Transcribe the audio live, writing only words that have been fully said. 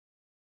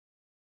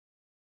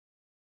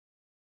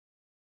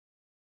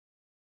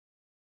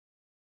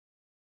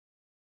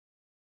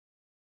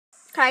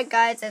Hi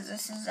guys,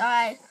 this is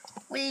I,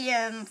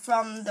 William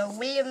from the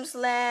Williams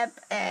Lab,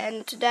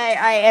 and today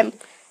I am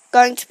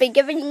going to be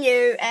giving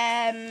you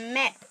a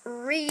map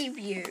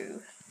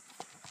review.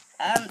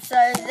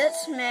 So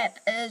this map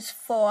is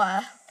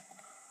for,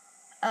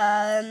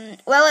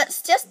 well,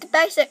 it's just a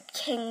basic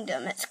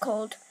kingdom. It's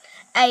called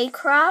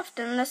Acraft,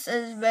 and this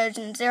is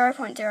version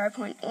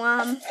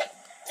 0.0.1,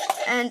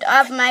 and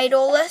I've made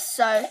all this,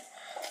 so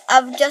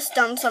I've just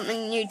done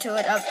something new to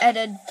it. I've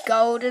added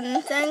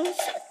golden things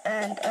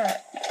and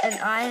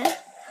iron.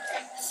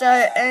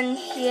 So in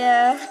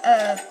here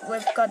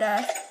we've got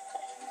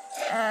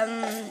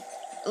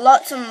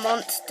lots of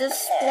monsters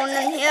spawn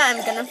in here.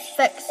 I'm gonna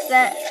fix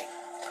that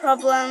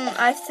problem.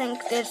 I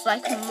think there's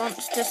like a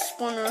monster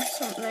spawner or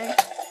something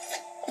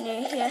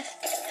near here.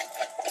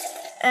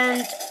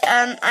 And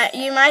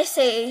you may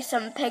see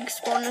some pig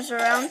spawners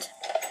around.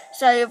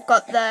 So you've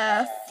got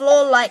the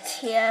floor lights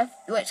here,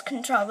 which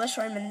control this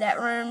room and that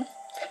room,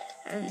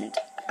 and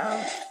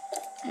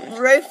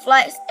roof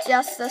lights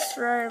just this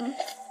room.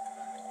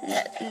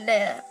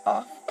 They're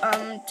off.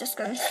 I'm just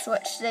going to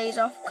switch these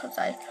off because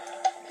I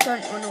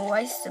don't want to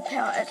waste the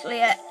power.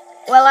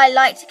 Well, I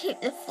like to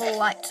keep the full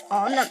lights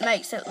on. It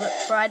makes it look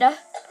brighter.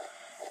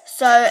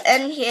 So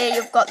in here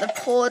you've got the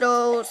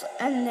portals,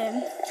 and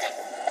then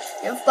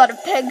you've got a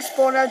pig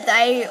spawner.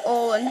 They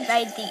all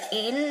invade the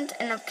end,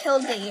 and I've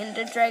killed the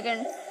ender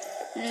dragon,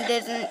 and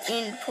there's an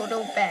end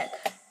portal back.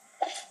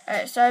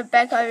 Alright, so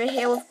back over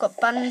here we've got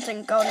buttons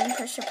and golden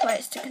pressure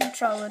plates to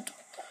control it.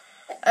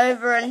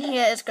 Over in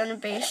here is going to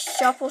be a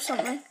shop or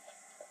something.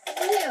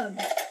 William.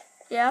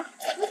 Yeah?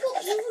 Look at all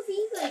of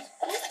Eva's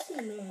books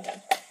in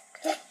there.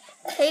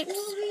 Heaps.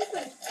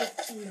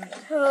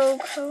 Cool.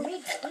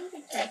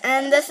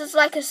 And this is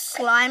like a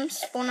slime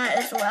spawner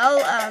as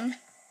well.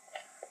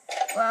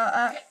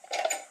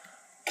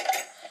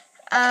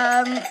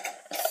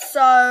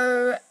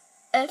 So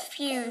if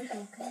you,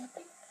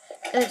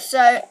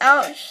 so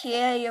out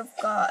here you've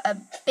got a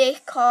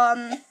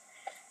beacon,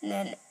 and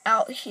then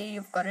out here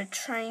you've got a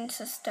train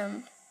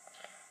system.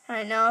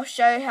 Right now I'll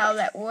show you how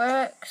that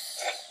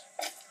works.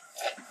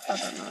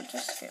 Hold on, I'll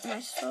just get my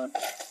sword.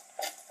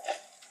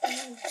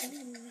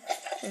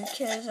 Who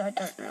cares? I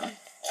don't know.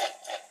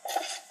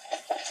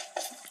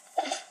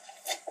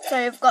 So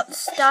you've got the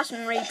start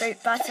and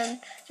reboot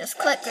button. Just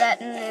click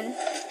that, and then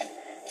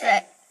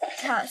that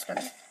cart's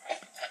gonna.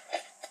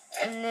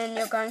 And then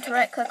you're going to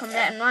right click on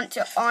that, and once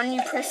you're on,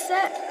 you press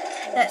that.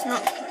 That's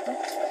not.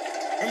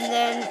 And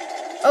then,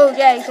 oh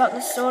yeah, you got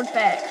the sword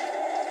back.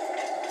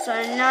 So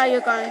now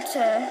you're going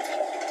to,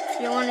 if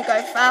you want to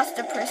go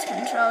faster, press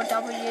Control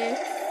W.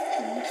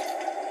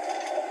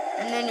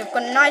 And then you've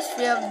got a nice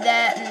view of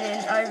that, and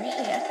then over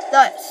here,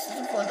 that's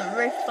for the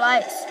roof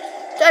lights.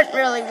 Don't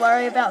really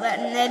worry about that.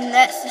 And then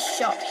that's the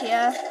shop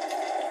here.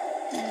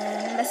 And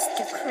then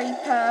Mr.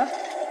 Creeper.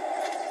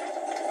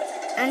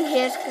 And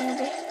here's going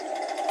to be,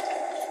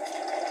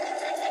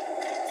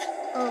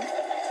 oh.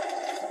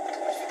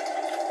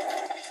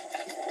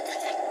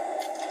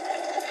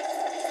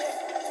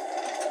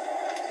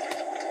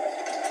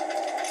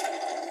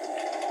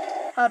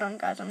 Hold on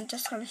guys, I'm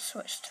just going to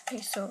switch to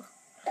peaceful.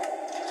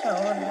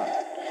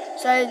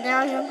 So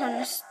now you're going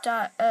to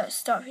stop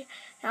here.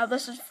 Now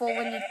this is for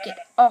when you get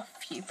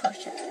off, you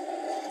push it.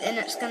 Then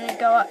it's going to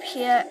go up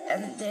here,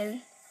 and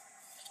then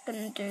it's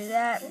going to do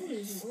that.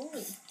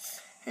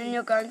 And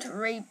you're going to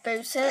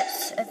reboot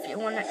it if you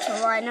want it to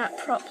line up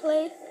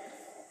properly.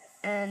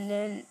 And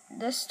then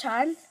this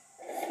time,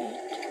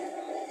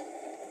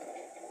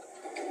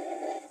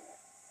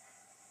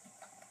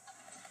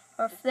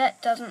 or if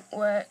that doesn't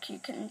work, you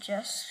can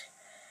just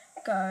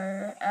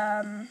go,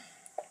 and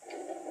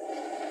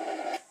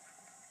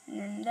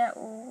then that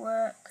will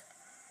work.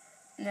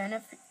 And then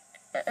if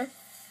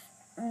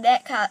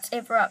that cart's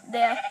ever up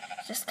there,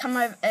 just come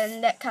over,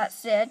 and that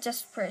cart's there,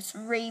 just press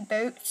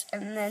reboot,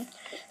 and then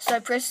so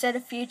press that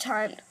a few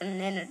times, and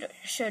then it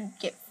should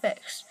get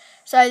fixed.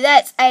 So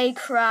that's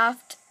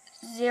Acraft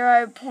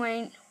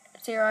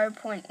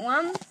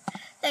 0.0.1.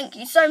 Thank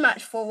you so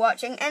much for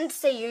watching, and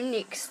see you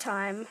next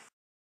time.